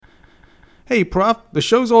Hey, Prof, the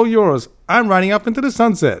show's all yours. I'm riding up into the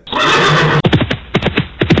sunset.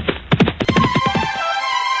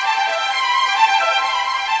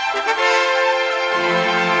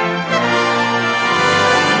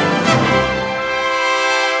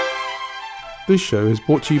 This show is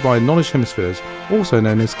brought to you by Knowledge Hemispheres, also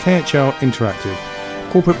known as KHL Interactive,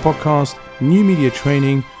 corporate podcast, new media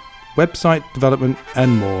training, website development,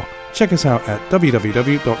 and more. Check us out at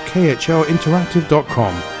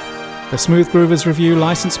www.khlinteractive.com. The Smooth Groovers Review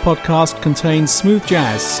licensed podcast contains smooth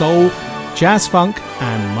jazz, soul, jazz funk,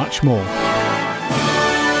 and much more.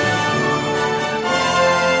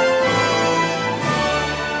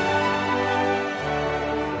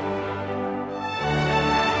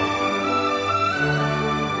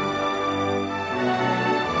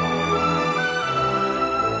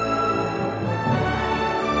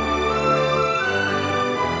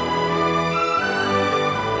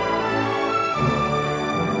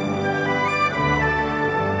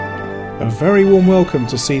 A very warm welcome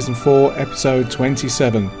to Season 4, Episode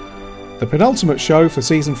 27, the penultimate show for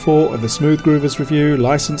Season 4 of the Smooth Groovers Review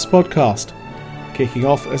licensed podcast, kicking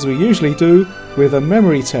off as we usually do with a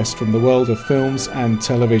memory test from the world of films and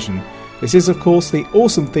television. This is of course the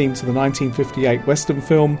awesome theme to the 1958 Western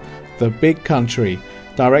film The Big Country,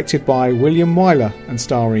 directed by William Wyler and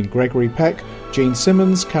starring Gregory Peck, Gene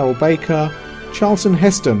Simmons, Carol Baker, Charlton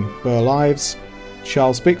Heston, Burl Ives,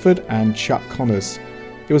 Charles Bickford and Chuck Connors.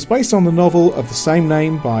 It was based on the novel of the same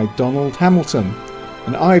name by Donald Hamilton,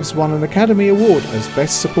 and Ives won an Academy Award as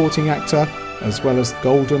Best Supporting Actor as well as the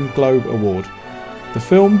Golden Globe Award. The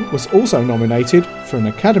film was also nominated for an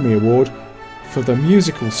Academy Award for the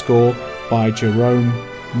musical score by Jerome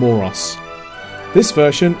Moros. This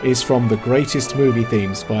version is from The Greatest Movie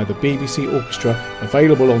Themes by the BBC Orchestra,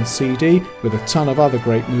 available on CD with a ton of other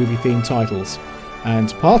great movie theme titles.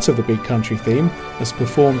 And part of the Big Country theme, as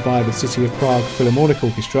performed by the City of Prague Philharmonic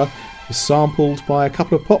Orchestra, was sampled by a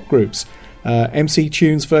couple of pop groups, MC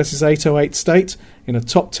Tunes vs 808 State in a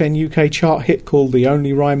top 10 UK chart hit called The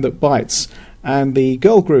Only Rhyme That Bites, and the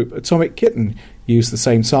girl group Atomic Kitten used the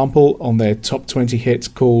same sample on their top 20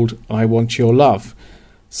 hit called I Want Your Love.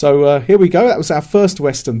 So here we go, that was our first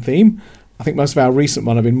Western theme. I think most of our recent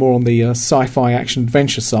one have been more on the sci-fi action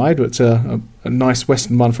adventure side, but a nice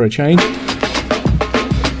Western one for a change.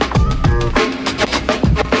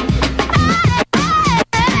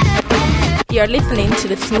 You're listening to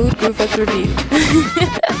the Smooth Groovers Review.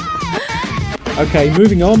 Okay,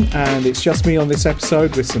 moving on, and it's just me on this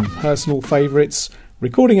episode with some personal favourites,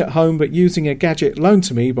 recording at home but using a gadget loaned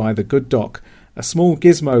to me by the good doc, a small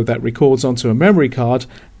gizmo that records onto a memory card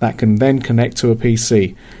that can then connect to a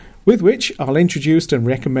PC, with which I'll introduce and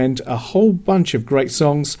recommend a whole bunch of great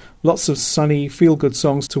songs, lots of sunny, feel-good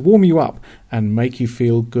songs to warm you up and make you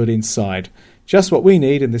feel good inside. Just what we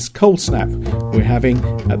need in this cold snap we're having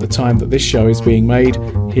at the time that this show is being made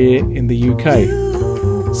here in the UK.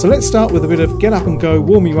 So let's start with a bit of get up and go,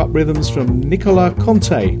 warm you up rhythms from Nicola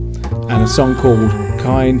Conte and a song called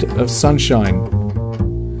Kind of Sunshine.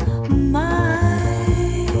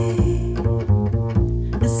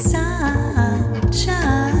 Sunshine.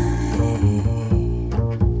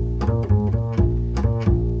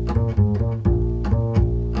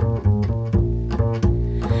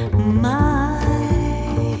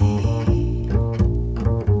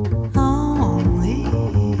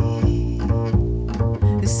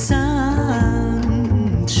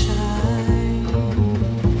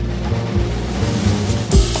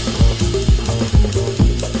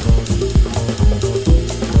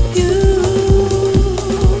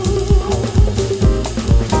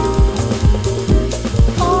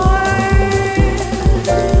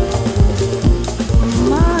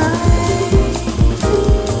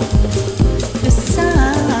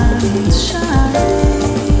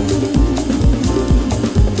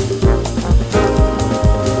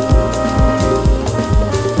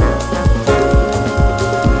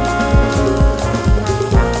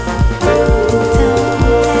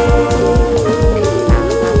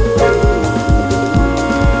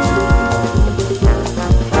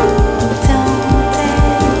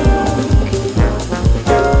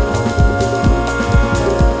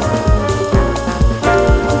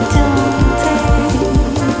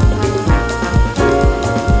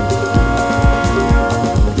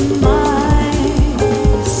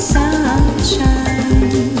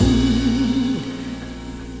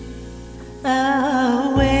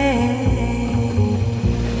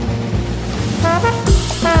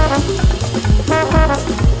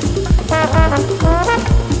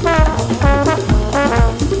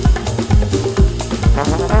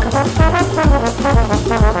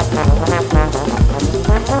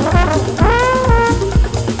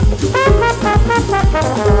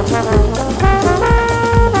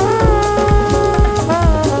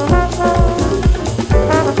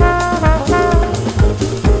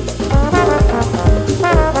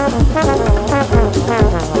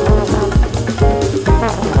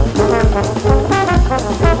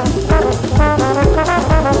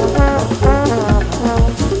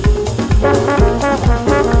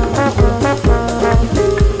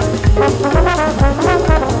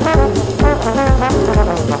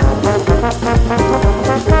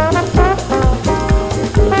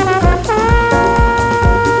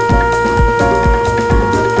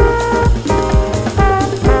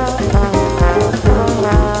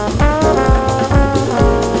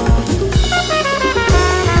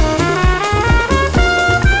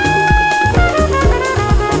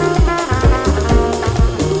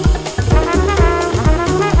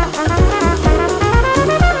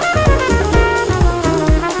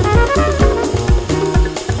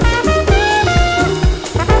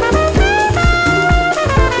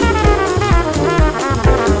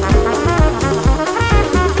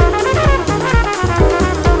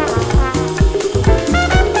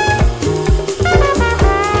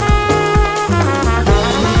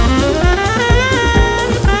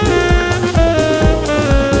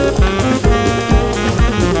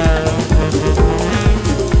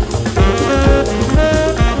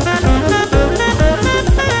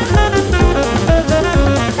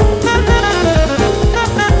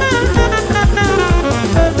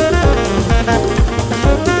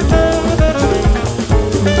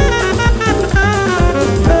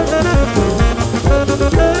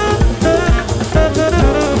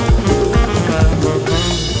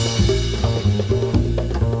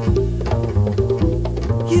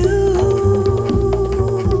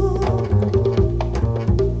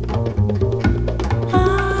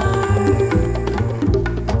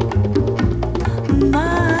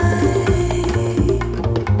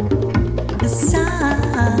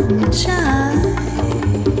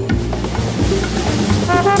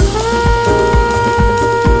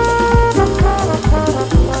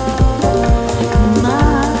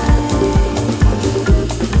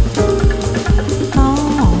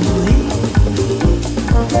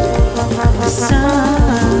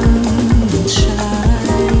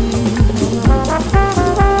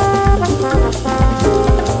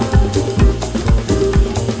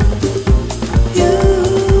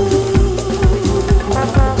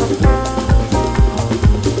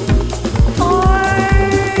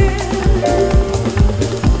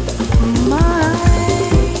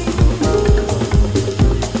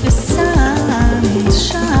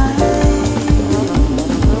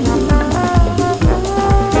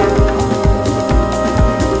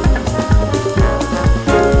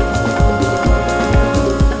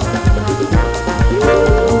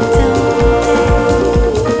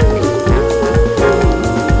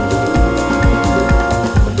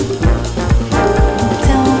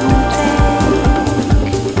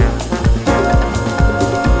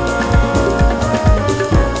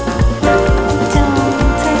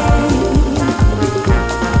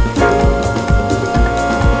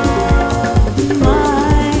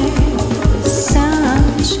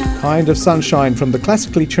 Kind of Sunshine from the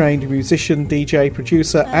classically trained musician, DJ,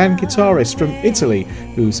 producer and guitarist from Italy,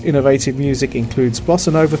 whose innovative music includes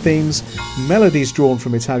bossa nova themes, melodies drawn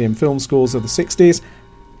from Italian film scores of the 60s,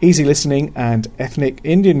 easy listening and ethnic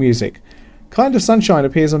Indian music. Kind of Sunshine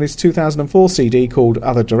appears on his 2004 CD called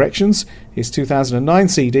Other Directions. His 2009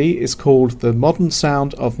 CD is called The Modern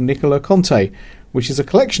Sound of Nicola Conte, which is a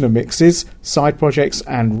collection of mixes, side projects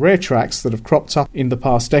and rare tracks that have cropped up in the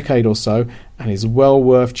past decade or so and is well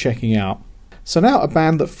worth checking out. So now a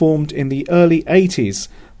band that formed in the early 80s.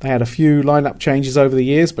 They had a few lineup changes over the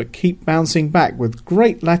years but keep bouncing back with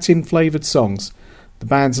great Latin flavoured songs. The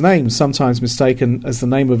band's name, sometimes mistaken as the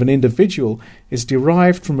name of an individual, is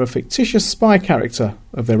derived from a fictitious spy character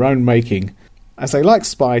of their own making, as they like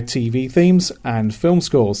spy TV themes and film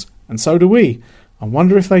scores, and so do we. I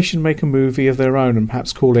wonder if they should make a movie of their own and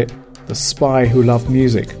perhaps call it The Spy Who Loved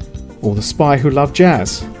Music, or The Spy Who Loved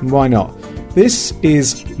Jazz, and why not? This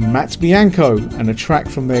is Matt Bianco and a track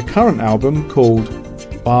from their current album called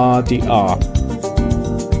Bar di A. Bye.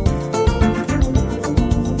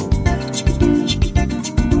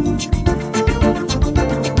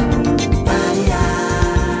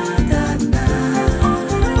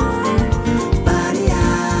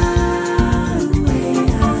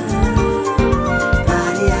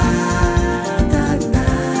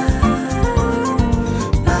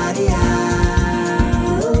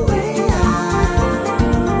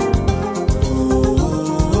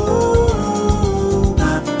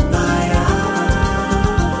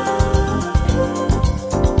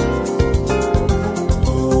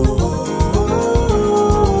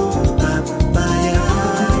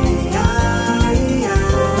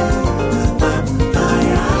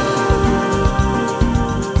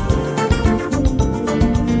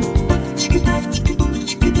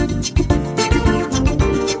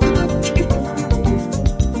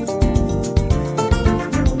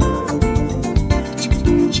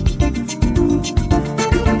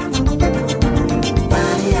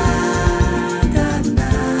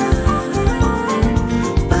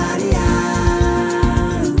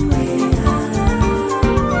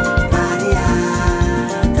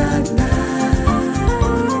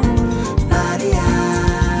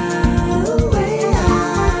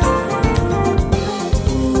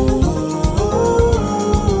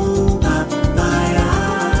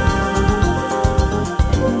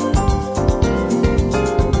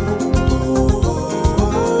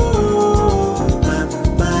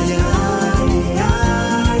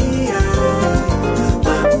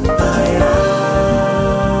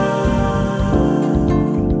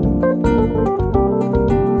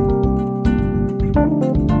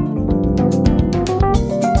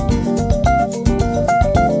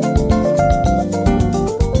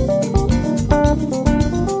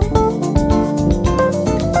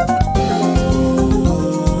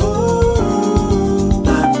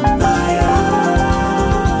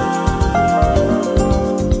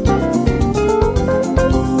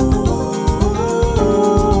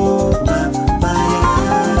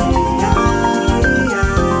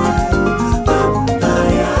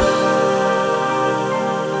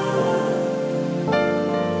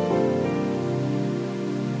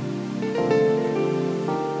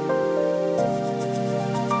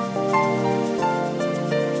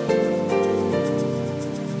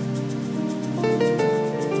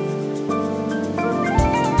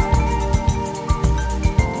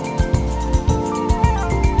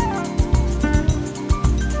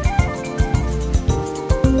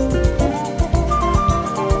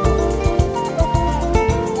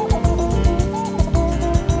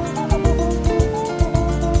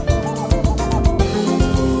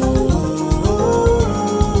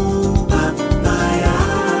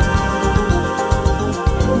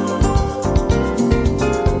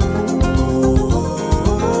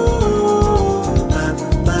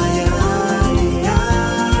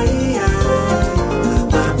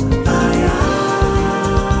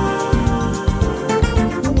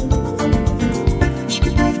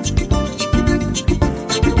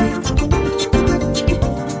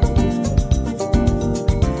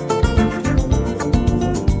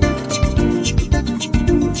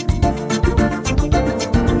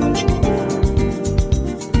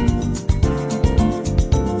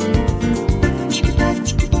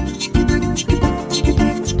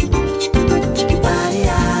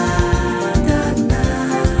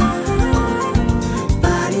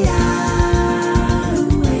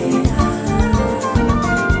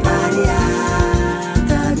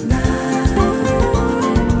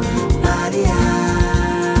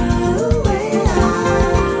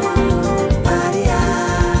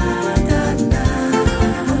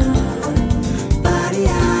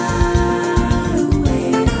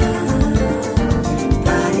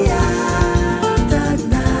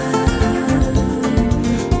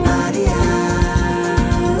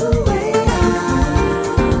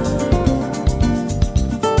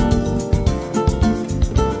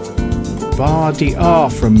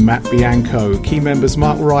 RDR from Matt Bianco. Key members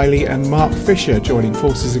Mark Riley and Mark Fisher joining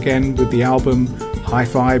forces again with the album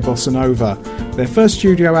Hi-Fi Bossa Nova. Their first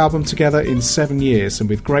studio album together in 7 years, and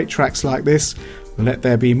with great tracks like this, let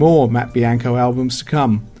there be more Matt Bianco albums to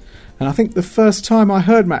come. And I think the first time I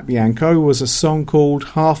heard Matt Bianco was a song called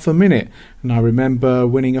Half a Minute, and I remember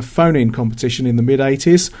winning a phone-in competition in the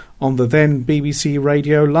mid-80s on the then BBC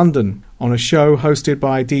Radio London on a show hosted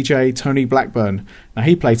by DJ Tony Blackburn. Now,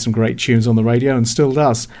 he played some great tunes on the radio and still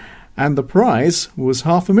does, and the prize was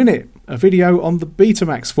Half a Minute, a video on the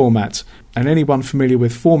Betamax format. And anyone familiar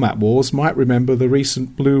with format wars might remember the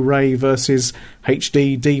recent Blu-ray versus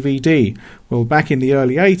HD DVD. Well, back in the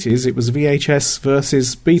early 80s, it was VHS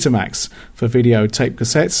versus Betamax for video tape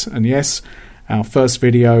cassettes, and yes, our first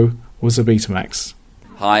video was a Betamax.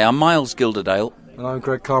 Hi, I'm Miles Gilderdale. And I'm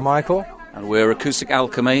Greg Carmichael. And we're Acoustic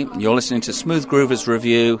Alchemy, and you're listening to Smooth Groovers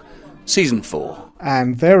Review, Season 4.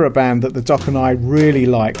 And they're a band that the Doc and I really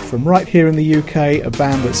like, from right here in the UK, a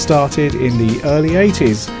band that started in the early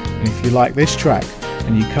 80s. And if you like this track,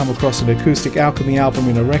 and you come across an Acoustic Alchemy album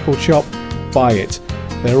in a record shop, buy it.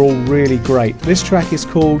 They're all really great. This track is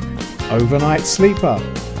called Overnight Sleeper.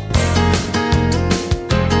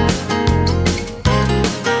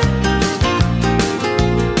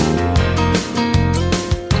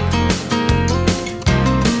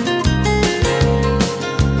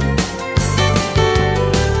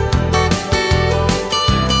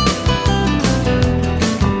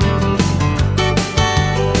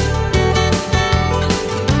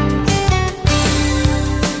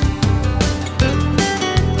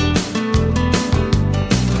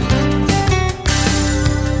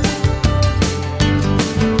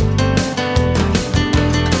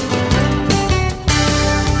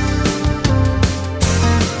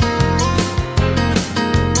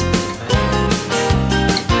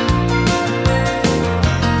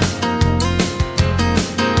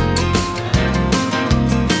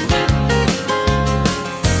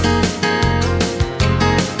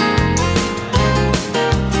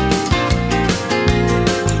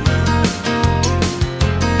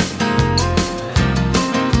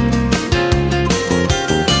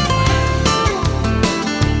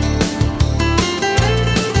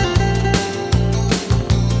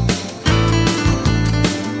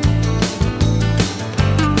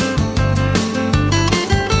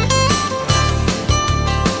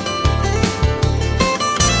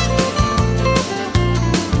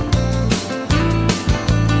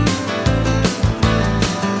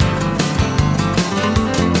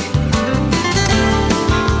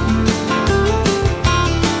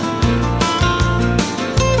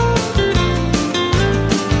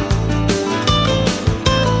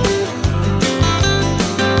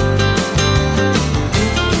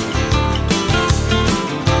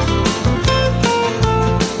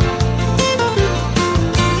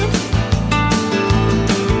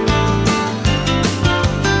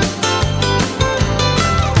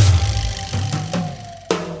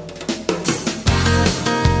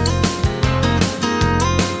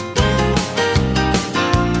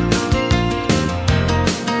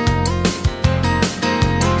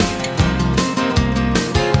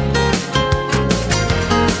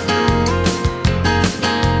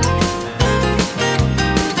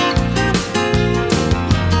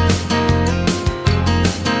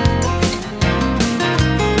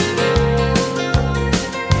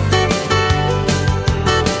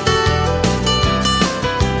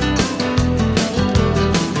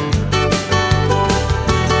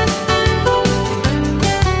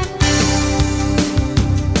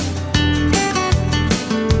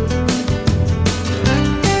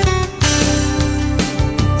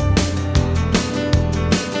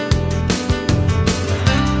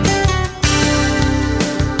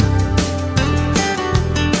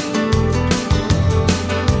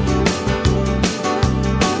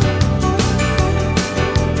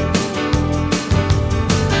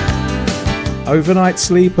 Overnight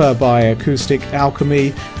Sleeper by Acoustic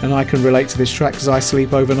Alchemy, and I can relate to this track because I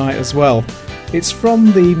sleep overnight as well. It's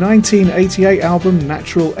from the 1988 album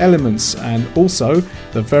Natural Elements, and also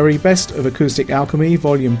the very best of Acoustic Alchemy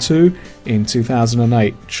Volume 2 in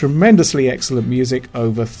 2008. Tremendously excellent music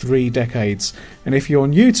over 3 decades. And if you're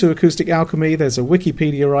new to Acoustic Alchemy, there's a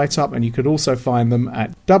Wikipedia write-up, and you could also find them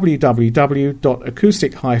at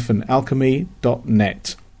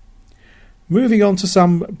www.acoustic-alchemy.net. Moving on to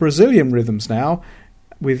some Brazilian rhythms now,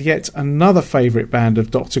 with yet another favourite band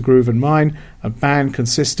of Dr. Groove and mine, a band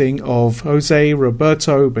consisting of Jose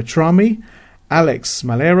Roberto Beltrami, Alex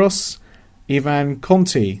Malheiros, Ivan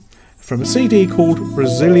Conti, from a CD called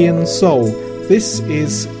Brazilian Soul. This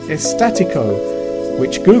is Estático,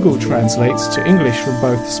 which Google translates to English from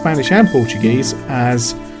both Spanish and Portuguese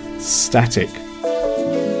as static.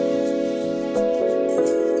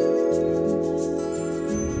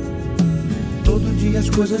 Todo dia as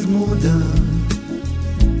coisas mudam,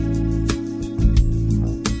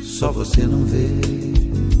 só você não vê.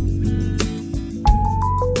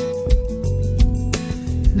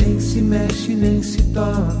 Nem se mexe, nem se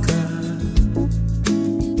toca.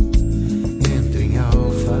 Entra em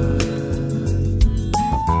alfa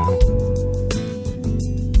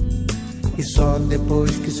e só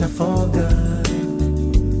depois que se afoga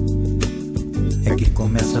é que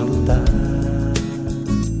começa a lutar.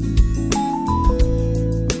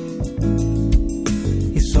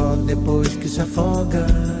 E só depois que se afoga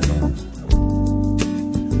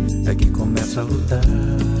é que começa a lutar.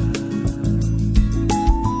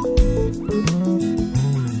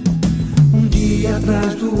 Um dia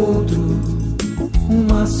atrás do outro,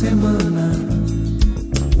 uma semana,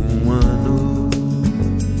 um ano,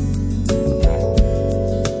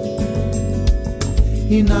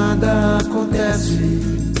 e nada acontece,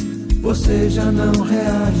 você já não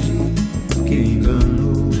reage, que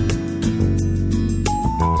engano.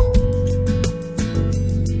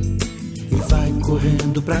 E vai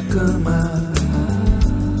correndo pra cama,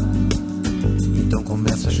 então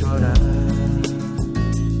começa a chorar.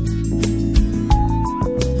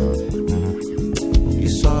 E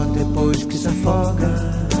só depois que se afoga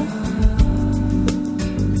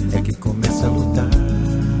é que começa a lutar.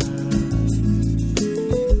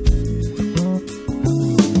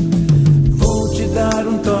 Vou te dar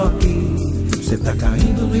um toque, você tá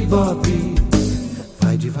caindo no ibope,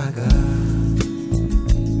 vai devagar.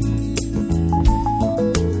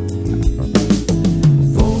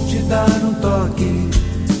 Vou te dar um toque,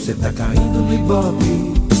 você tá caindo no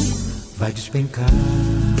ibope, vai despencar.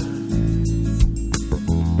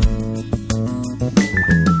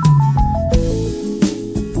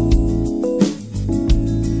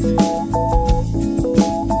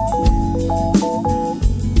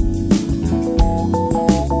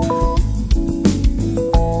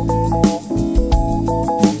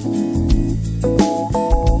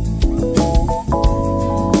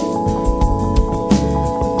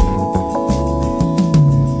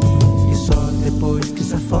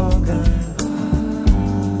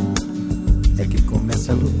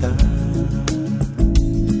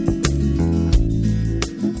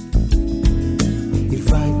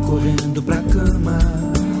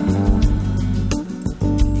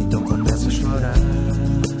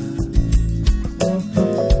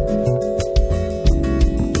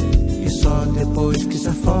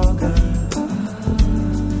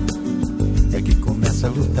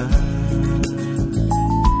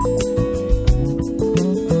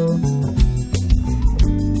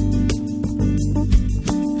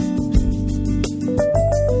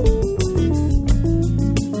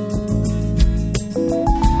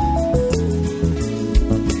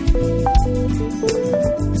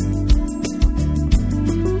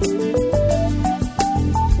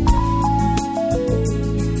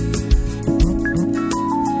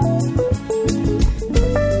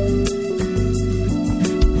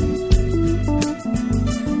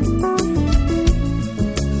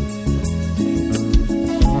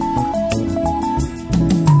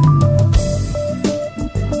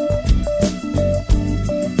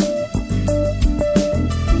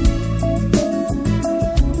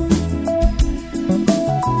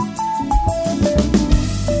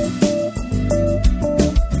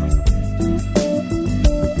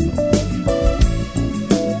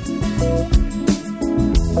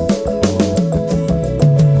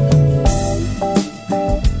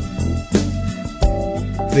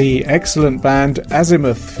 The excellent band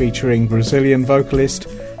Azimuth, featuring Brazilian vocalist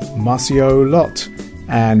Marcio Lott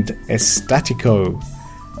and Estático.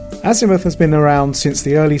 Azimuth has been around since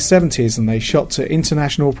the early 70s, and they shot to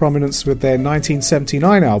international prominence with their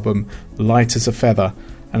 1979 album Light as a Feather,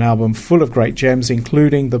 an album full of great gems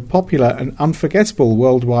including the popular and unforgettable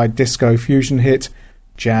worldwide disco fusion hit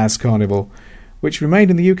Jazz Carnival, which remained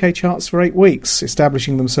in the UK charts for 8 weeks,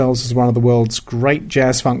 establishing themselves as one of the world's great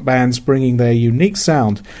jazz funk bands, bringing their unique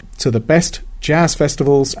sound to the best jazz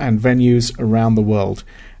festivals and venues around the world,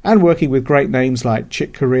 and working with great names like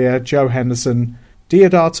Chick Corea, Joe Henderson,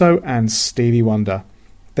 Diodato and Stevie Wonder.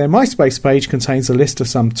 Their MySpace page contains a list of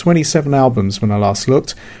some 27 albums when I last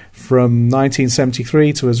looked, from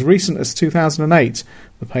 1973 to as recent as 2008.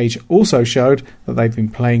 The page also showed that they've been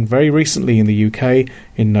playing very recently in the UK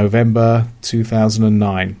in November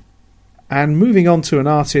 2009. And moving on to an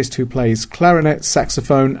artist who plays clarinet,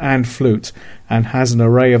 saxophone and flute, and has an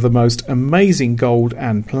array of the most amazing gold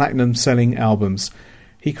and platinum selling albums.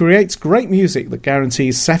 He creates great music that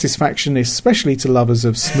guarantees satisfaction, especially to lovers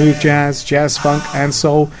of smooth jazz, jazz funk and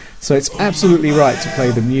soul, so it's absolutely right to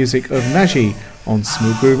play the music of Najee on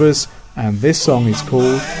Smooth Groovers, and this song is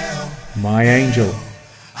called My Angel.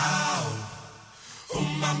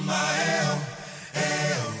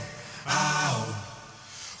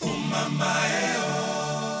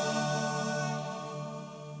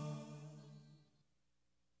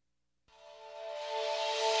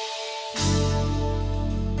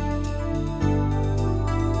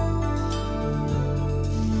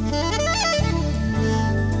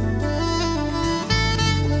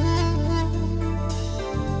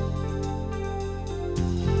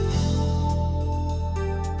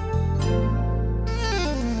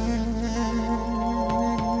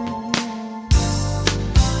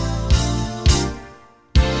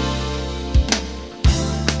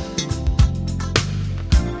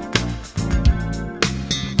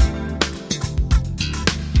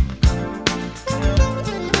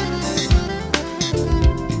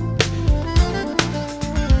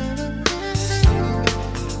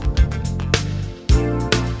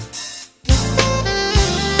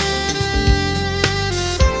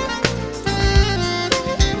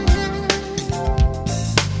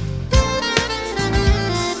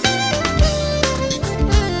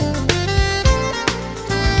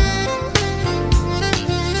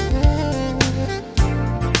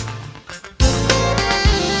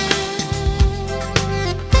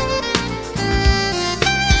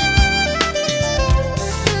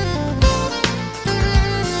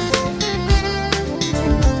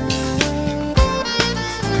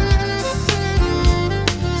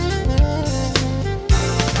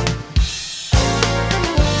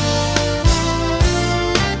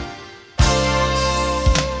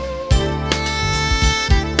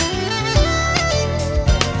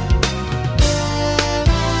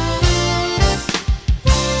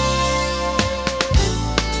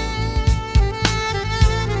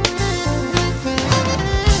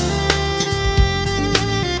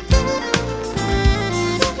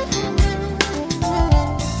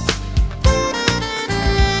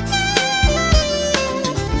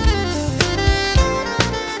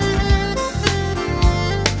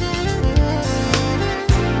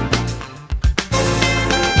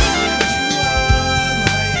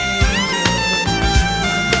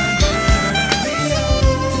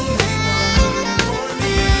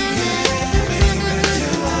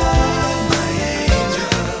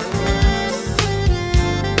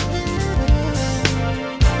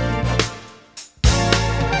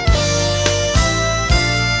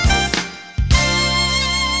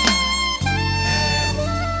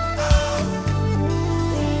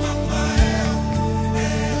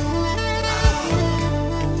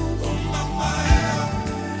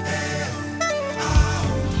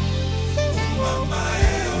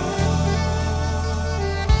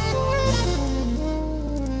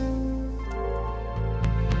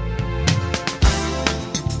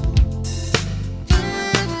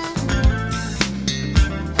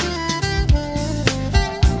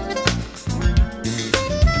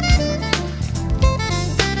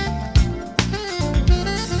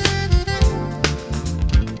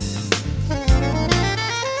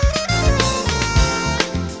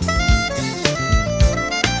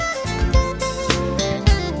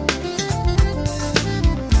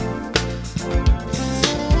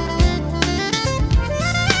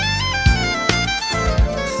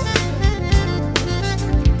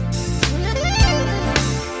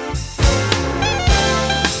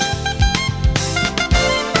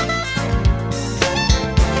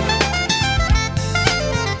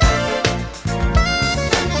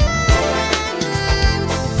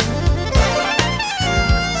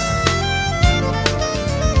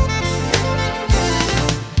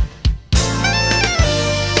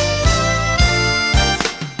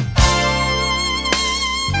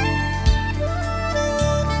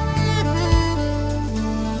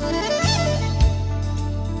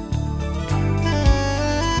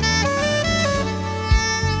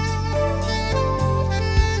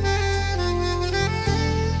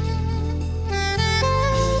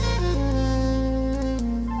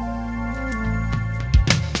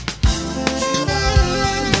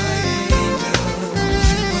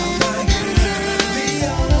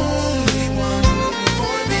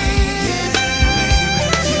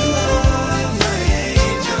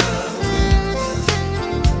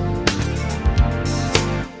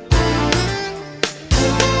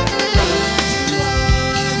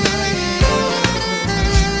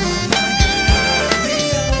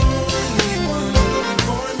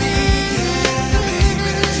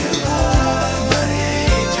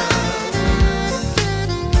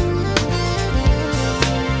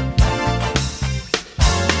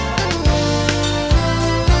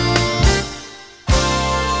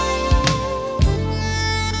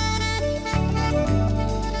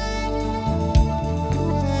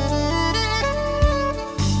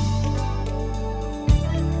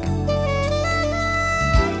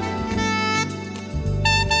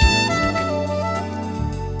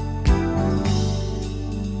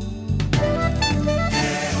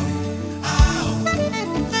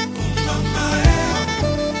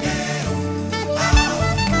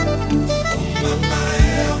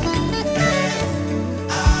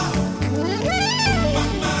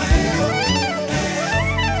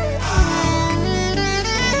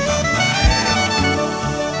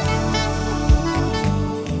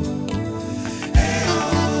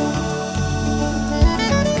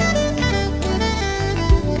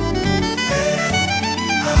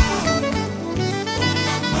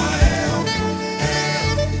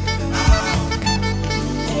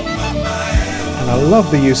 and I love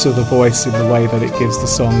the use of the voice in the way that it gives the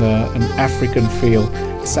song an African feel.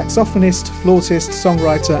 Saxophonist, flautist,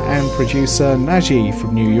 songwriter and producer Naji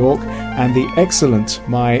from New York, and the excellent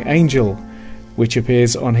My Angel, which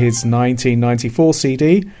appears on his 1994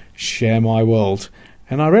 CD, Share My World.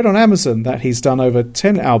 And I read on Amazon that he's done over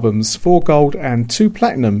 10 albums, 4 gold and 2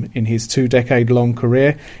 platinum in his 2-decade-long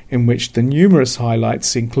career, in which the numerous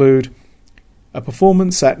highlights include a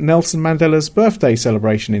performance at Nelson Mandela's birthday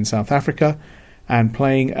celebration in South Africa, and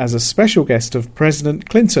playing as a special guest of President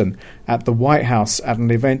Clinton at the White House at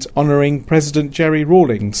an event honouring President Jerry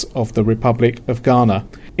Rawlings of the Republic of Ghana.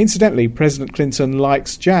 Incidentally, President Clinton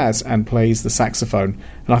likes jazz and plays the saxophone,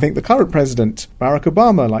 and I think the current president, Barack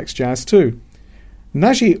Obama, likes jazz too.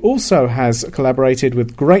 Naji also has collaborated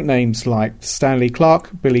with great names like Stanley Clarke,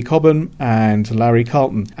 Billy Cobham and Larry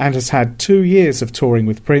Carlton, and has had 2 years of touring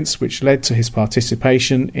with Prince, which led to his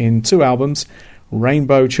participation in 2 albums,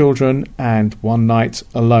 Rainbow Children and One Night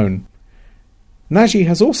Alone. Naji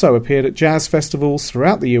has also appeared at jazz festivals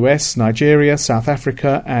throughout the US, Nigeria, South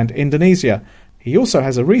Africa and Indonesia. He also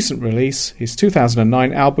has a recent release, his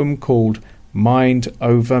 2009 album called Mind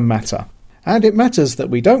Over Matter. And it matters that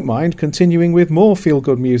we don't mind continuing with more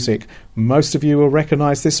feel-good music. Most of you will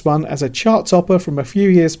recognise this one as a chart topper from a few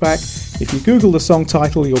years back. If you Google the song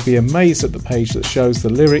title, you'll be amazed at the page that shows the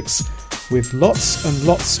lyrics with lots and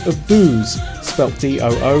lots of do's, spelt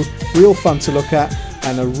D-O-O, real fun to look at,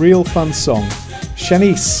 and a real fun song.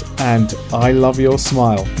 Shanice and I Love Your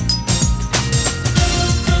Smile.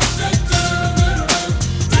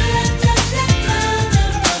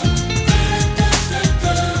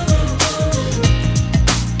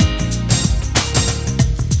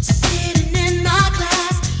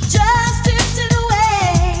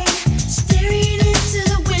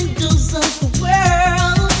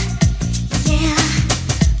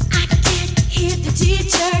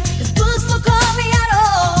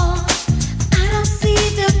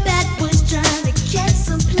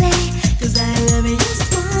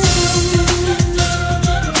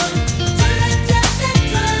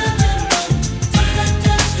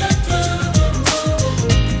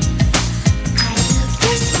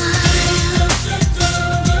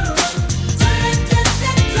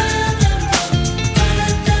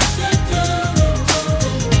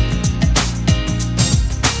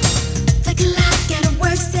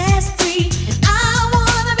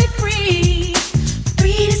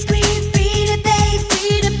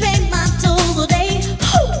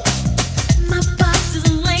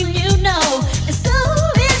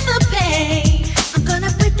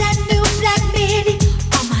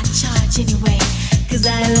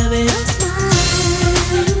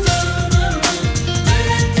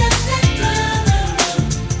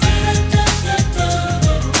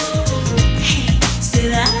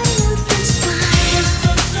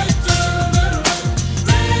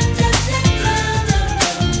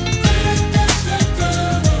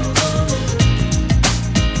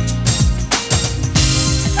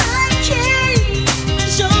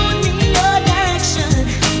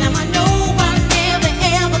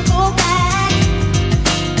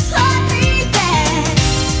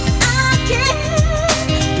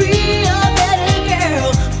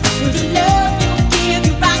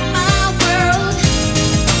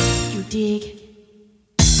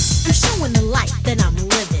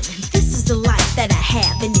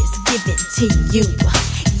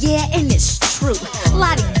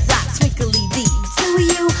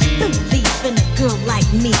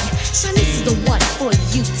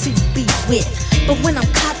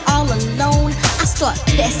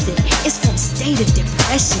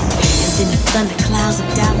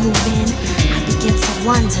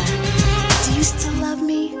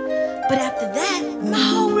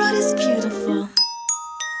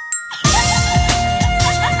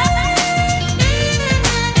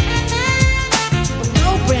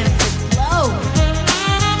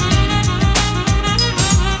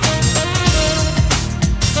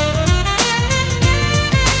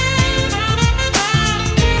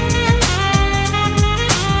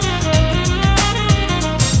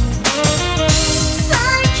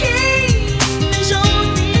 Show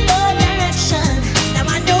me your direction.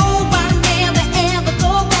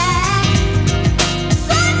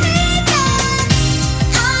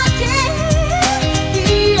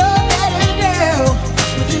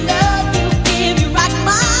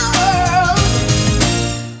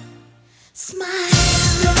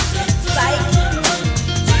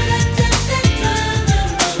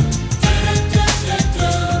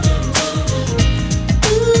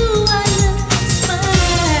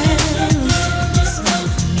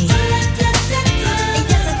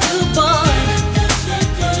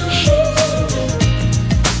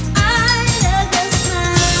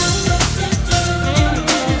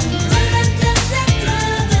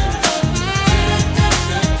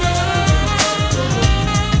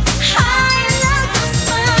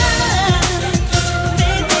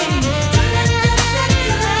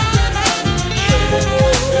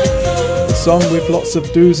 song with lots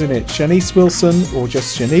of do's in it. Shanice Wilson, or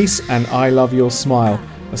just Shanice, and I Love Your Smile.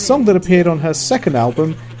 A song that appeared on her second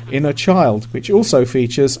album, Inner Child, which also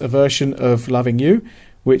features a version of Loving You,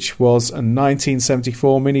 which was a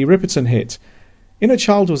 1974 Minnie Riperton hit. Inner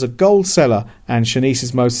Child was a gold seller and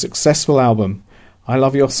Shanice's most successful album. I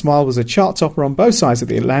Love Your Smile was a chart topper on both sides of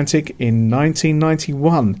the Atlantic in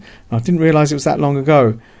 1991. I didn't realise it was that long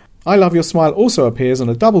ago. I Love Your Smile also appears on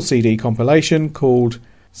a double CD compilation called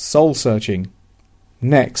Soul Searching.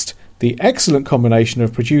 Next, the excellent combination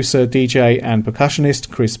of producer, DJ and percussionist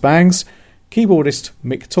Chris Bangs, keyboardist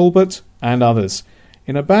Mick Talbot and others,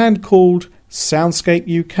 in a band called Soundscape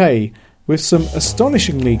UK, with some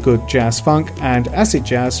astonishingly good jazz funk and acid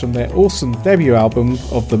jazz from their awesome debut album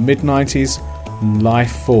of the mid-90s,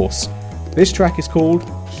 Life Force. This track is called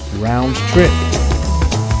Round Trip.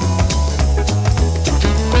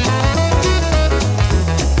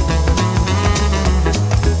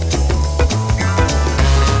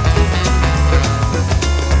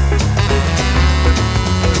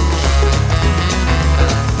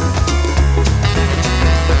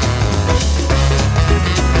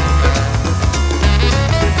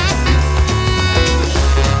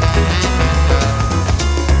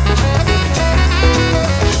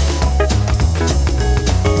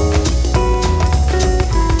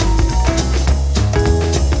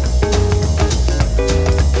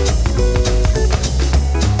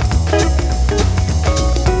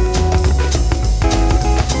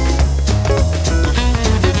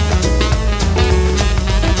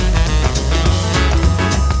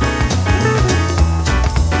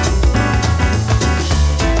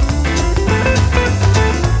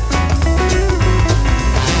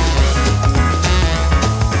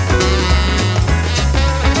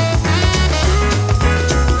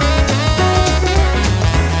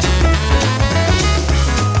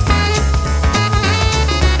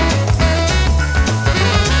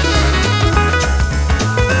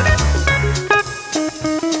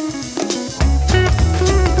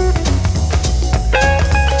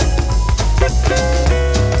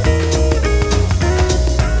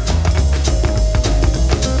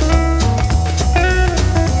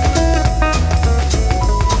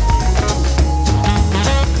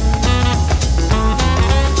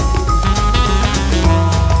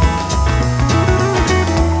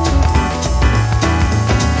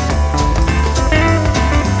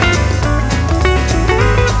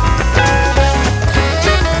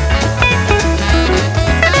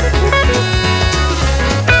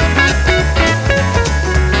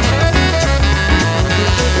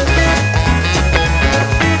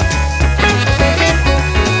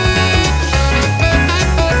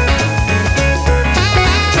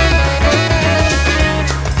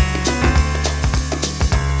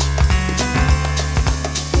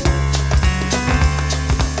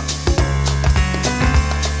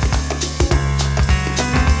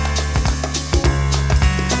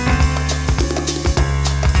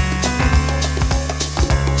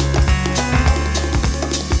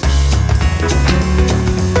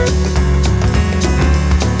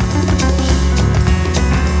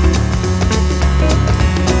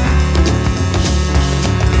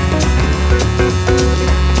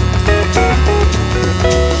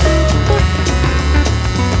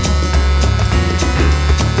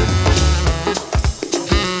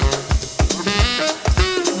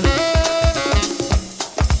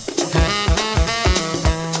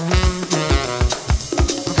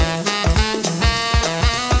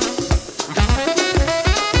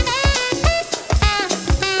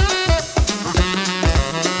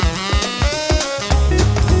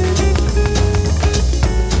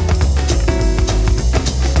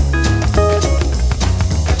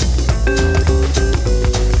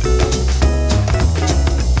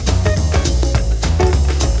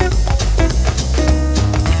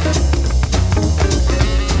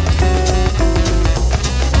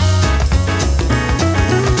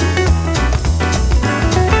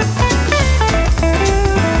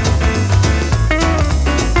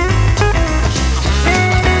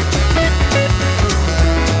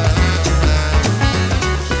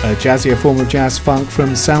 Jazzier form of jazz funk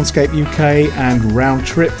from Soundscape UK and Round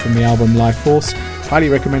Trip from the album Life Force. Highly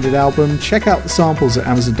recommended album. Check out the samples at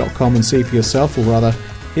Amazon.com and see for yourself, or rather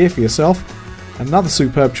hear for yourself. Another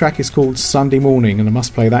superb track is called Sunday Morning, and I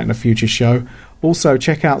must play that in a future show. Also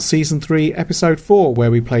check out Season 3 Episode 4,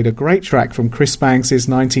 where we played a great track from Chris Banks'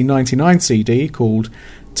 1999 CD called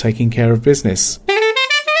Taking Care of Business.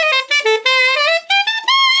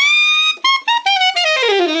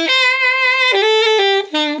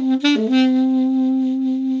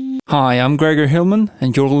 Hi, I'm Gregor Hillman,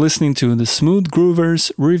 and you're listening to the Smooth Groovers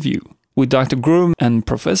Review. with Dr. Groove and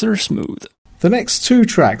Professor Smooth. The next two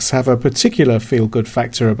tracks have a particular feel-good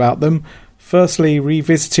factor about them. Firstly,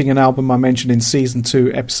 revisiting an album I mentioned in Season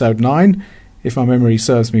 2, Episode 9, if my memory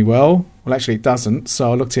serves me well. Well, actually it doesn't,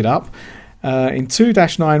 so I looked it up. In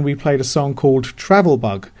 2-9 we played a song called Travel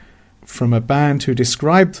Bug, from a band who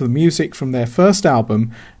described the music from their first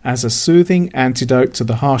album as a soothing antidote to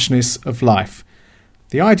the harshness of life.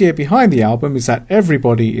 The idea behind the album is that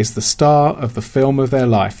everybody is the star of the film of their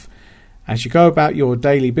life. As you go about your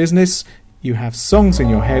daily business, you have songs in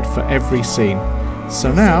your head for every scene.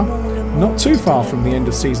 So now, not too far from the end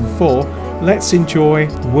of Season 4, let's enjoy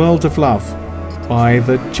World of Love by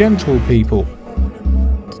The Gentle People.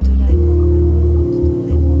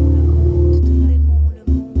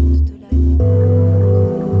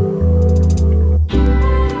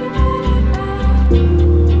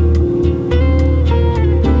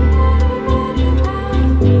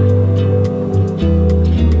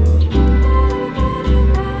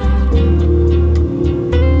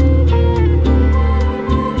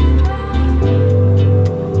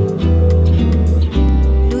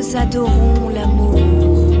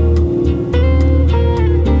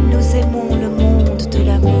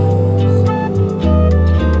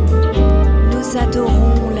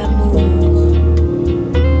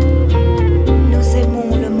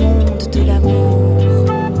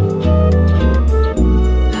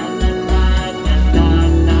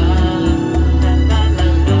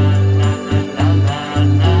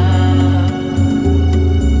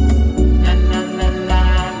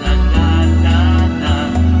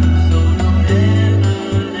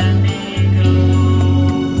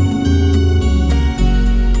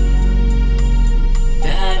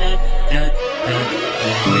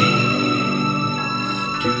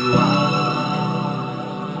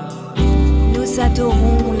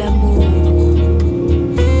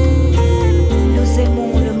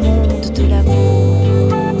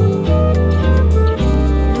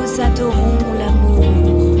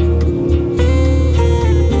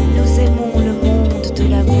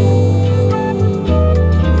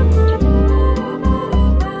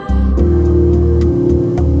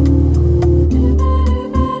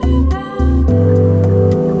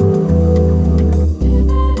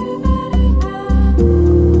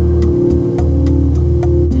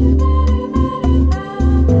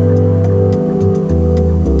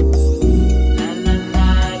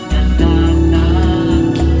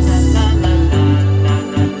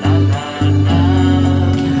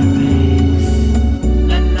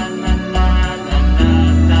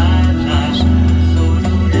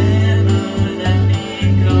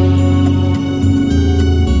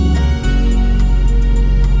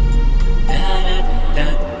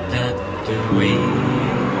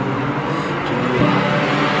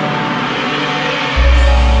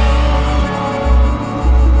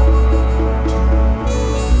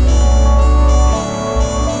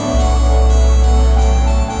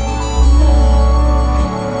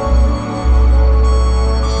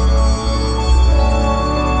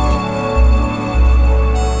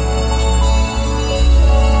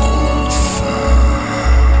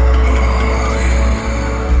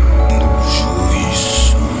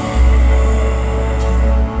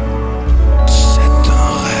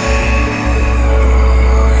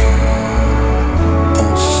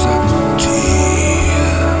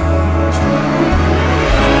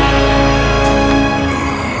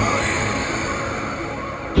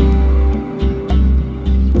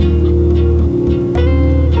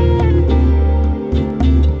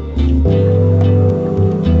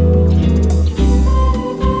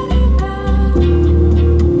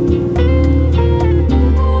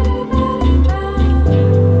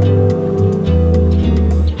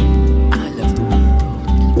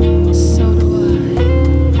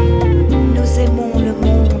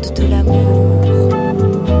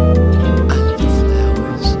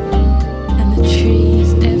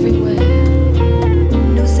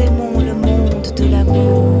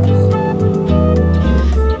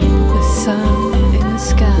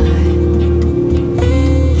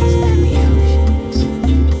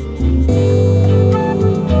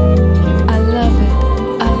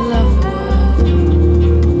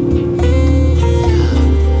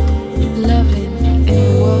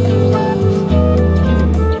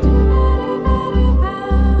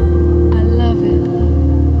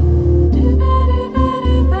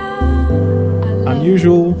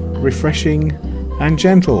 Unusual, refreshing and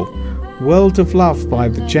gentle. World of Love by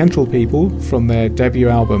The Gentle People from their debut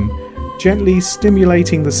album, gently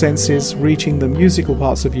stimulating the senses, reaching the musical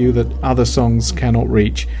parts of you that other songs cannot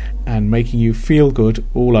reach, and making you feel good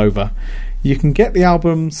all over. You can get the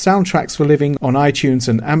album Soundtracks for Living on iTunes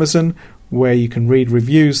and Amazon, where you can read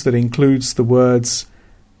reviews that includes the words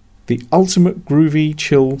 "The Ultimate Groovy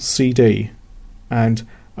Chill CD" and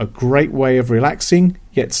 "A great way of relaxing,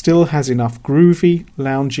 yet still has enough groovy,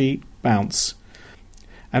 loungy bounce."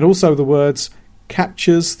 And also the words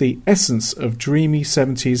 "Captures the essence of dreamy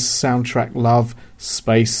 70s soundtrack love,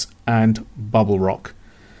 space and bubble rock."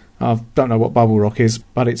 I don't know what bubble rock is,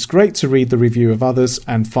 but it's great to read the review of others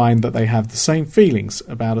and find that they have the same feelings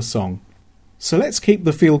about a song. So let's keep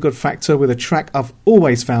the feel-good factor with a track I've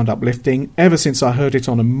always found uplifting ever since I heard it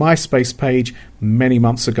on a MySpace page many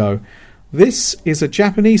months ago. This is a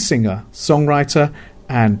Japanese singer, songwriter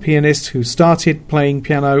and pianist who started playing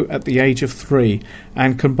piano at the age of 3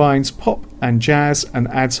 and combines pop and jazz and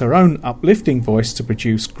adds her own uplifting voice to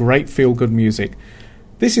produce great feel-good music.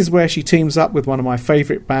 This is where she teams up with one of my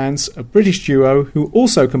favourite bands, a British duo who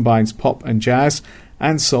also combines pop and jazz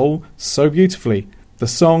and soul so beautifully. The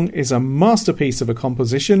song is a masterpiece of a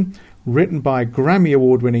composition written by Grammy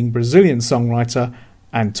Award-winning Brazilian songwriter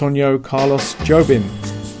Antonio Carlos Jobim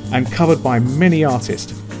and covered by many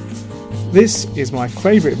artists. This is my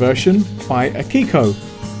favourite version by Akiko,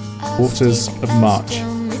 Waters of March.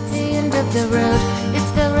 It's the end of the road,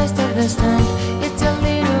 it's the rest of the snow, it's a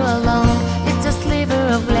little alone, it's a sliver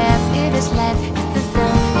of glass, it is light, it's the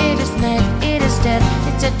sun, it is night, it is death,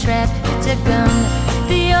 it's a trap, it's a gun.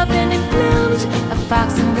 The opening blooms, a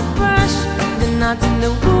fox in the brush, the knots in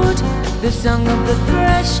the wood, the song of the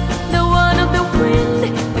thrush, the one of the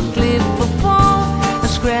wind, a cliff of fall, a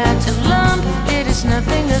scratch, a lump, it is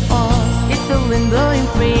nothing at all. It's the wind blowing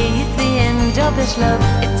free, it's the end of this love,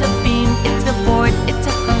 it's a beam, it's a board, it's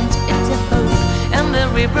a hunt, it's a hope. And the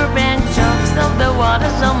riverbank chokes of the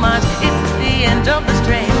water so much, it's the end of the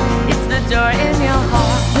stream, it's the joy in your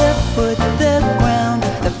heart. The foot, the ground,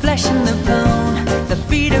 the flesh and the bone, the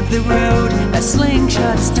beat of the road, a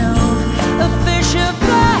slingshot stone, a fish, a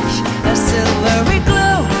flash, a silvery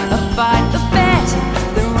glow, a fight, a bet,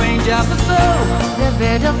 the range of a bow, the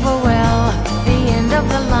bed of a well, the end of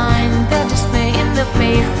the line, the dismay in the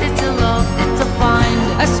face, it's a loss, it's a find,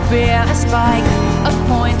 a spear, a spike, a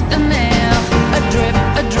point, a nail, a drip,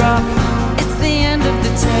 a drop, it's the end of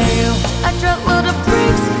the tale. A truckload of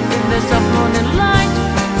bricks in the soft morning light,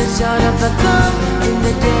 the shot of a gun in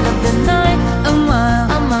the dead of the night. A mile,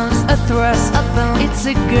 a month, a thrust, a bone. It's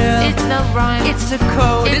a girl, it's the rhyme, it's a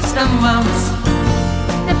code, it's the months.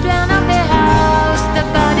 The plan of the house, the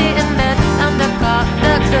body and that, and the car,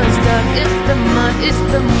 the girl stuck. It's the mud, it's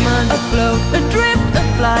the mud. A float, a drift, a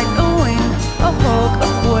flight, a wing, a hawk, a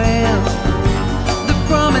quail. The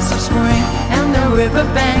promise of spring and the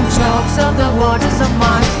riverbank chalks of the waters of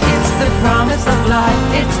March. It's the promise of life,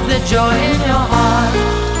 it's the joy in your heart.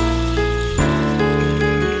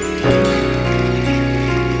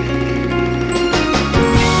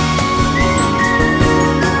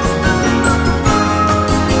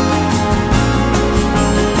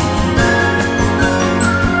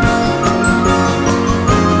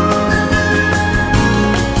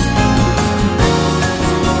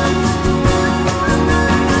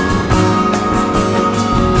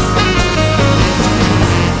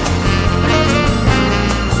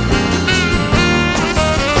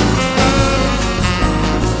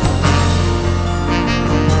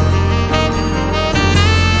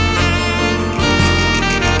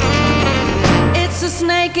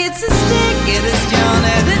 It's a stick, it is John,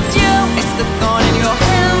 it is Joe. It's the thorn in your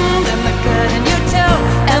hand and the cut in your toe.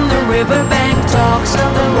 And the riverbank talks of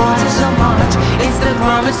the waters of March. It's the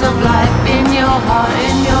promise of life in your heart,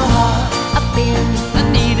 in your heart. A pin, a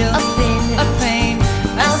needle, a sting, a pain,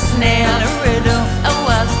 a snail, a riddle, a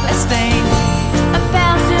wasp, a stain. A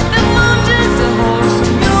pass in the mountains, a horse,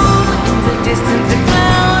 a mule. In the distance, a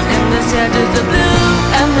cloud, in the shadows, a blue.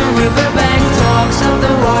 And the riverbank talks of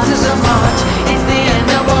the waters of March. It's the end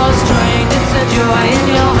of all strain, it's a joy in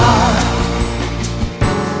your heart.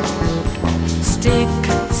 Stick,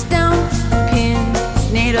 stone, pin,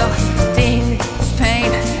 needle, sting,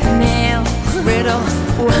 pain, nail, riddle.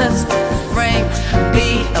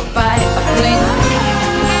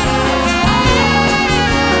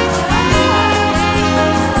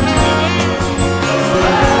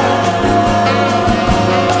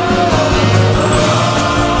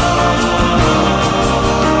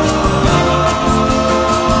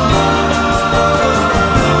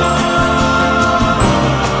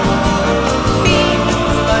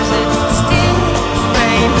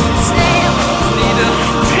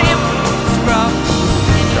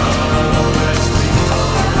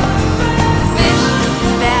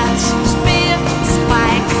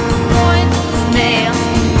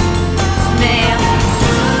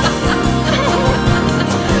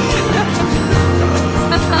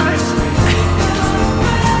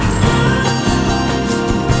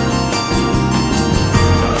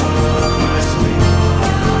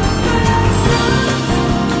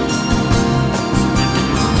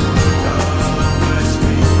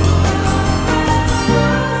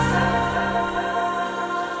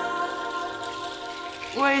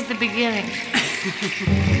 the beginning.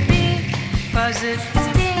 Bee, buzzard,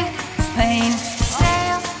 Sting, pain,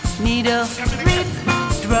 snail, needle, rip,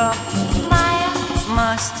 drop, mire,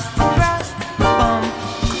 must, rust, bump,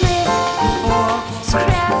 clip, bore,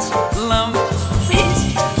 scratch, lump,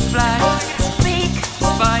 fish, flash, speak,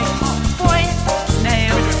 spike, point,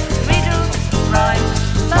 nail, riddle, rhyme,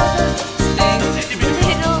 bubble, sting,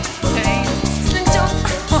 needle, pain.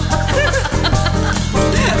 slingshot.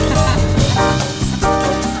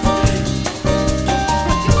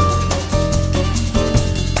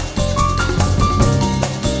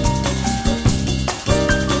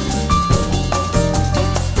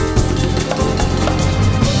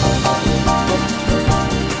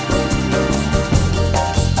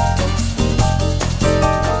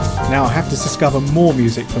 Now I have to discover more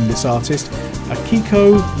music from this artist,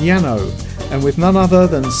 Akiko Yano, and with none other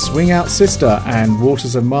than Swing Out Sister and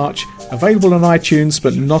Waters of March, available on iTunes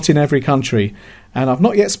but not in every country. And I've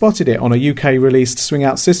not yet spotted it on a UK released Swing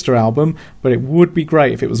Out Sister album, but it would be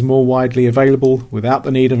great if it was more widely available without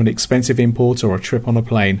the need of an expensive import or a trip on a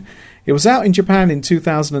plane. It was out in Japan in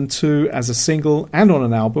 2002 as a single and on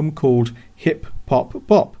an album called Hip Pop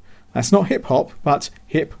Bop. That's not hip hop, but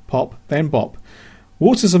hip pop then bop.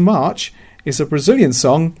 Waters of March is a Brazilian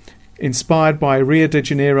song inspired by Rio de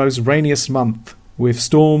Janeiro's rainiest month, with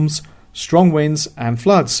storms, strong winds and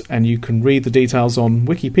floods, and you can read the details on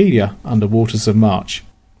Wikipedia under Waters of March.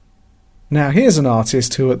 Now here's an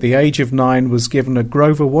artist who at the age of 9 was given a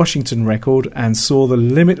Grover Washington record and saw the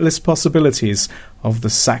limitless possibilities of the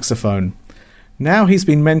saxophone. Now he's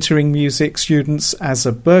been mentoring music students as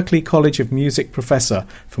a Berklee College of Music professor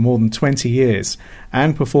for more than 20 years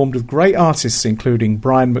and performed with great artists including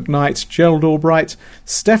Brian McKnight, Gerald Albright,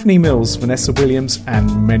 Stephanie Mills, Vanessa Williams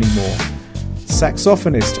and many more.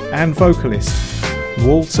 Saxophonist and vocalist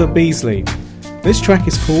Walter Beasley. This track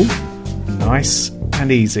is called Nice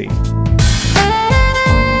and Easy.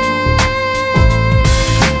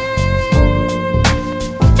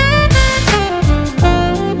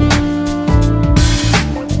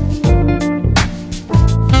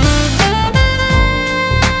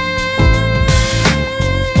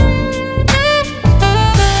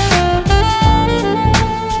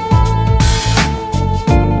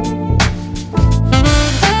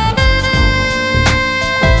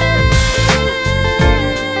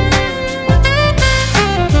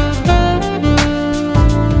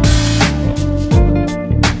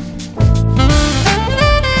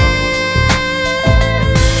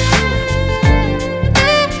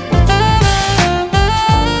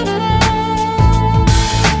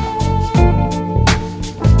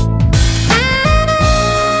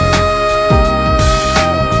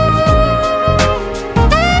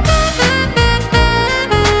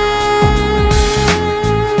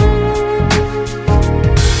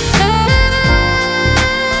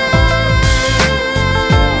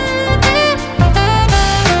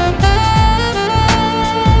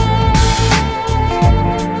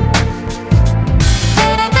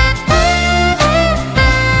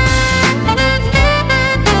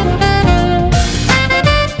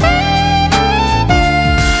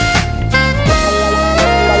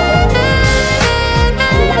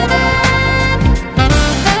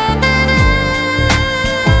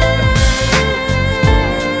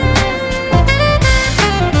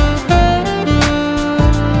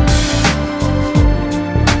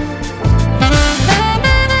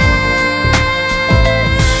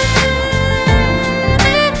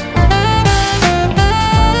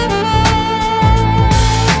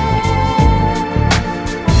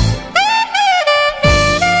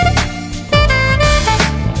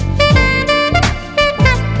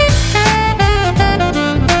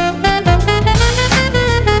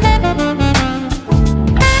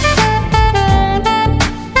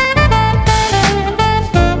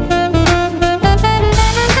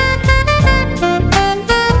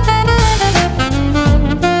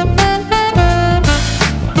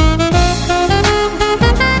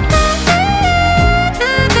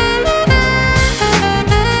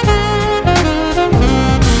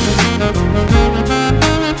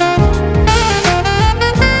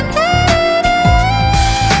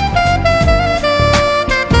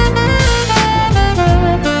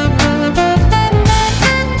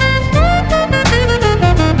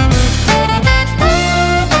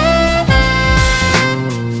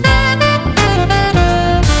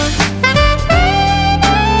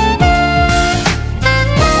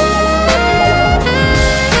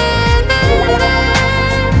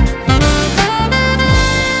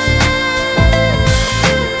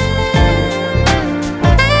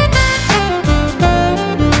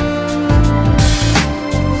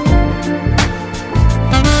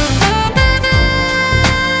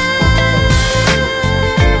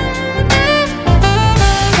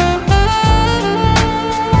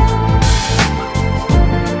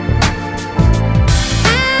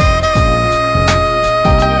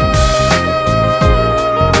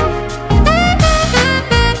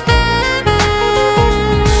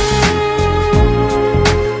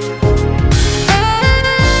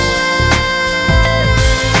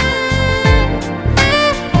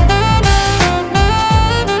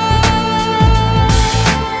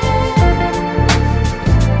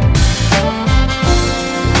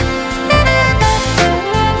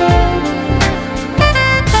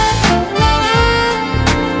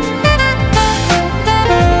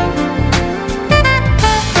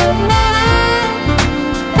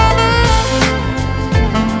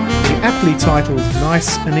 aptly titled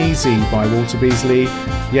Nice and Easy by Walter Beasley,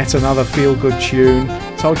 yet another feel-good tune.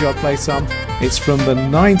 Told you I'd play some. It's from the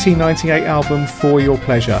 1998 album For Your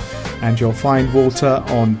Pleasure, and you'll find Walter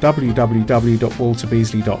on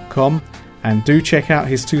www.walterbeasley.com, and do check out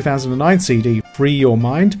his 2009 CD Free Your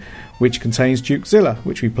Mind, which contains Dukezilla,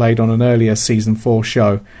 which we played on an earlier Season 4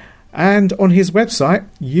 show, and on his website,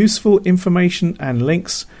 useful information and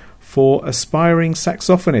links for aspiring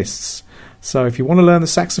saxophonists. So if you want to learn the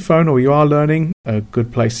saxophone, or you are learning, a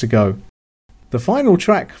good place to go. The final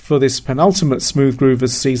track for this penultimate Smooth Groovers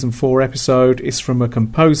Season 4 episode is from a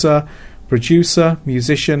composer, producer,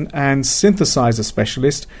 musician and synthesizer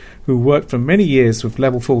specialist who worked for many years with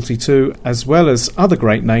Level 42, as well as other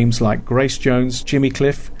great names like Grace Jones, Jimmy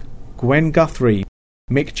Cliff, Gwen Guthrie,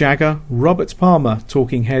 Mick Jagger, Robert Palmer,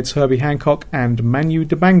 Talking Heads, Herbie Hancock and Manu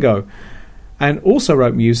Dibango, and also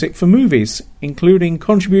wrote music for movies, including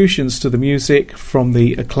contributions to the music from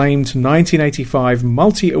the acclaimed 1985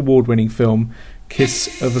 multi-award-winning film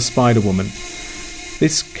Kiss of a Spider-Woman.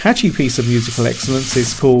 This catchy piece of musical excellence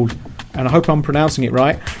is called, and I hope I'm pronouncing it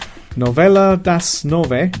right, Novela das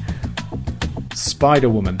Nove,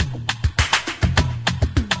 Spider-Woman.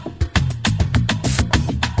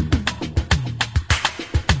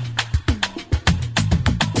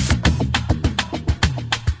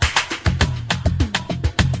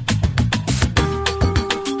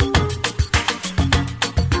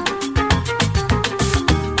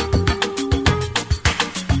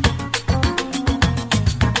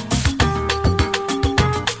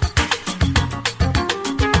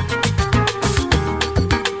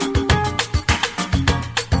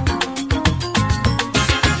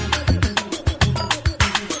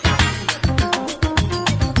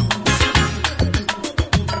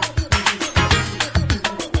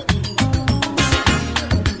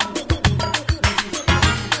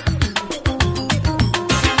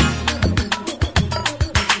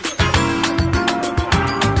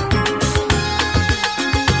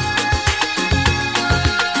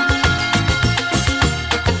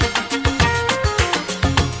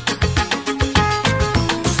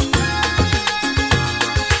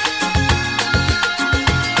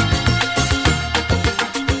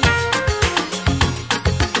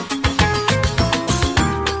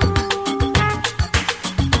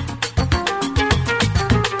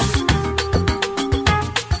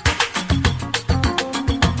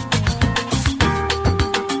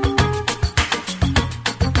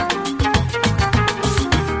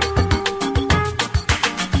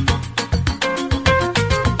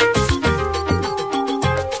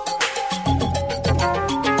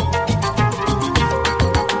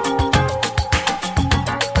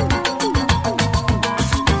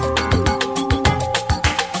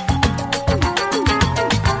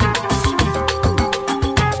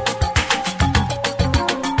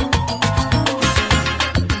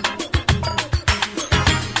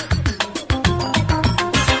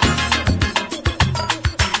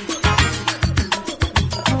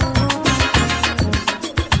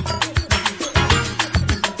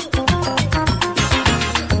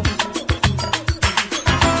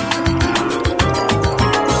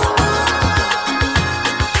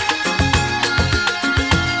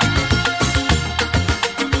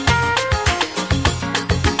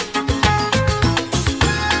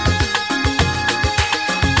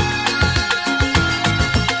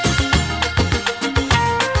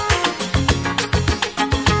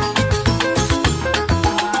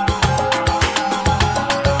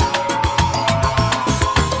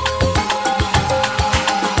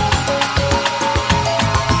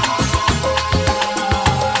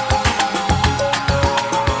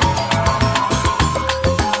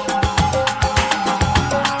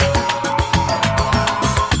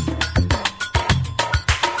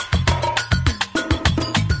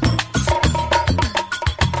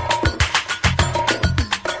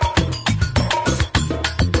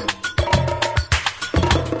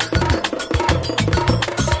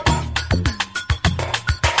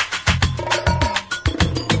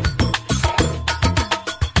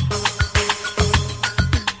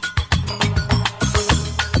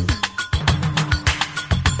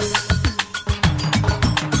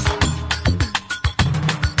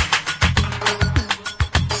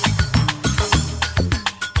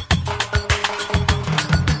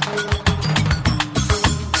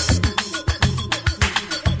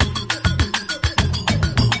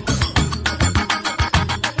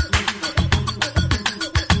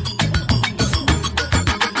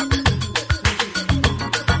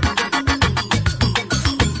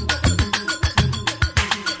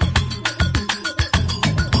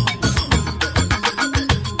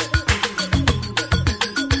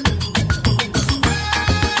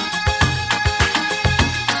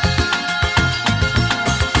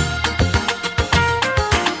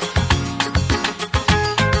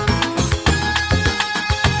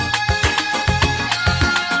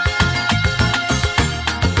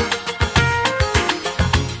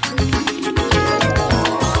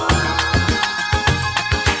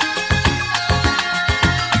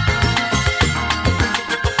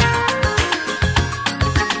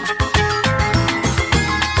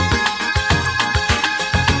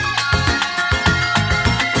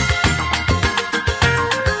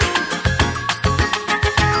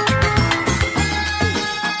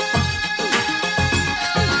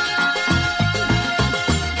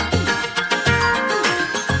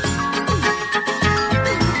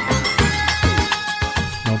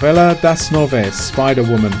 Novella das Noves,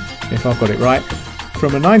 Spider-Woman, if I've got it right,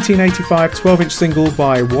 from a 1985 12-inch single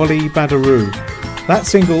by Wally Badarou. That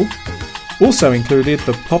single also included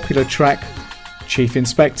the popular track Chief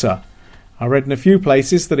Inspector. I read in a few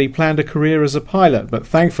places that he planned a career as a pilot, but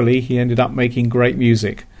thankfully he ended up making great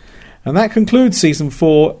music. And that concludes Season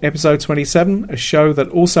 4, Episode 27, a show that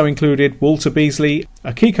also included Walter Beasley,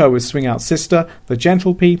 Akiko with Swing Out Sister, The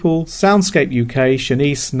Gentle People, Soundscape UK,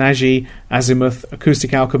 Shanice, Naji, Azimuth,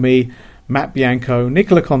 Acoustic Alchemy, Matt Bianco,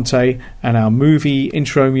 Nicola Conte, and our movie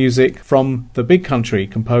intro music from The Big Country,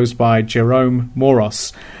 composed by Jerome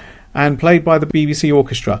Moros, and played by the BBC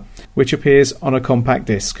Orchestra, which appears on a compact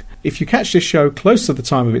disc. If you catch this show close to the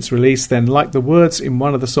time of its release, then like the words in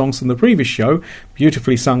one of the songs from the previous show,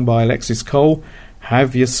 beautifully sung by Alexis Cole,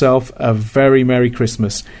 have yourself a very Merry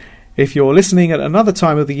Christmas. If you're listening at another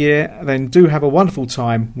time of the year, then do have a wonderful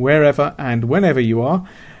time wherever and whenever you are.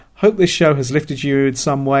 Hope this show has lifted you in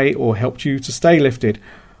some way or helped you to stay lifted.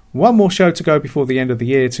 One more show to go before the end of the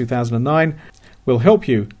year 2009. Will help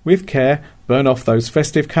you, with care, burn off those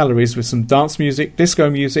festive calories with some dance music, disco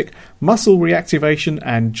music, muscle reactivation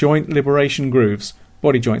and joint liberation grooves.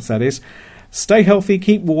 Body joints, that is. Stay healthy,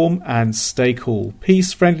 keep warm and stay cool.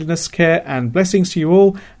 Peace, friendliness, care and blessings to you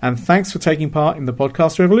all, and thanks for taking part in the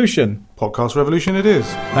podcast revolution. Podcast revolution it is.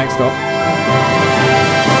 Thanks,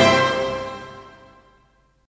 Doc.